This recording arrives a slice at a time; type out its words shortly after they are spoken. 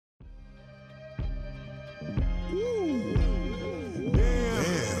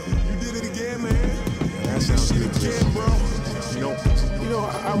You know,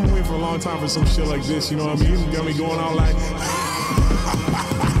 I've been waiting for a long time for some shit like this, you know what I mean? You got me going out like...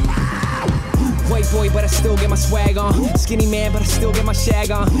 White boy, but I still get my swag on. Skinny man, but I still get my shag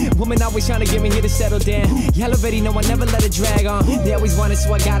on. Woman always trying to get me here to settle down. Y'all already know I never let it drag on. They always want it,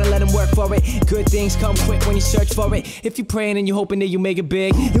 so I gotta let them work for it. Good things come quick when you search for it. If you praying and you hoping that you make it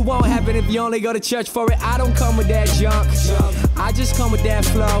big, it won't happen if you only go to church for it. I don't come with that junk, I just come with that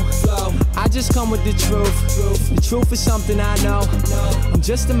flow. I just come with the truth. The truth is something I know. I'm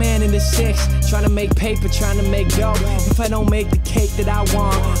just a man in the six, trying to make paper, trying to make dough. If I don't make the cake that I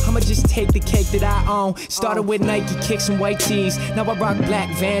want, I'ma just take the cake that I own. Started with Nike kicks and white tees. Now I rock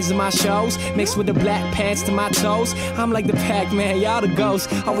black Vans in my shows, mixed with the black pants to my toes. I'm like the Pac-Man, y'all the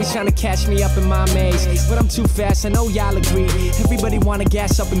ghosts. Always trying to catch me up in my maze, but I'm too fast, I know y'all agree. Everybody wanna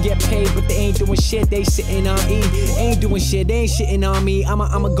gas up and get paid, but they ain't doing shit, they sitting on E. Ain't doing shit, they ain't shitting on me.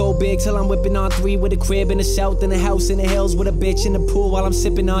 I'ma go big till I'm whipping on 3 with a crib in the south and a house in the hills with a bitch in the pool while I'm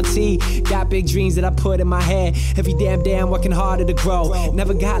sipping on tea. Got big dreams that I put in my head. Every damn day I'm working harder to grow.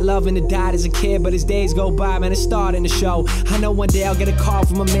 Never got love and it died as a kid, but as days go by, man, it's starting to show. I know one day I'll get a call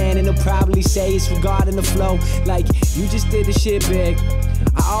from a man and he'll probably say it's regarding the flow. Like, you just did the shit big.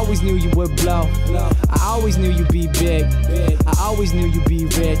 I always knew you would blow. I always knew you'd be big. I always knew you'd be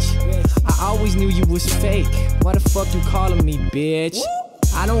rich. I always knew you was fake. Why the fuck you calling me, bitch?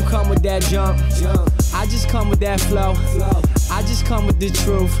 I don't come with that junk, I just come with that flow. I just come with the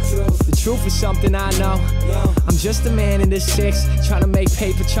truth. The truth is something I know. I'm just a man in the six, trying to make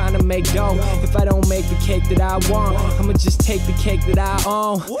paper, trying to make dough. If I don't make the cake that I want, I'ma just take the cake that I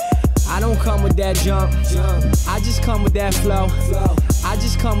own. I don't come with that junk, I just come with that flow. I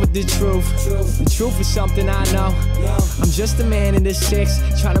just come with the truth. The truth is something I know. I'm just a man in the six,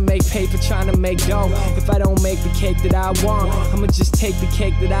 trying to make paper, trying to make dough. If I don't make the cake that I want, I'ma just take the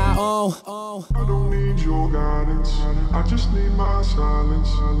cake that I own. I don't need your guidance, I just need my silence.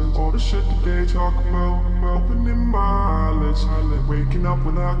 All the shit that they talk about, opening my eyelids. Waking up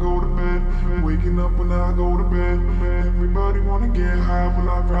when I go to bed, waking up when I go to bed. Everybody wanna get high, well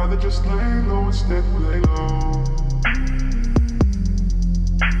I'd rather just lay low instead.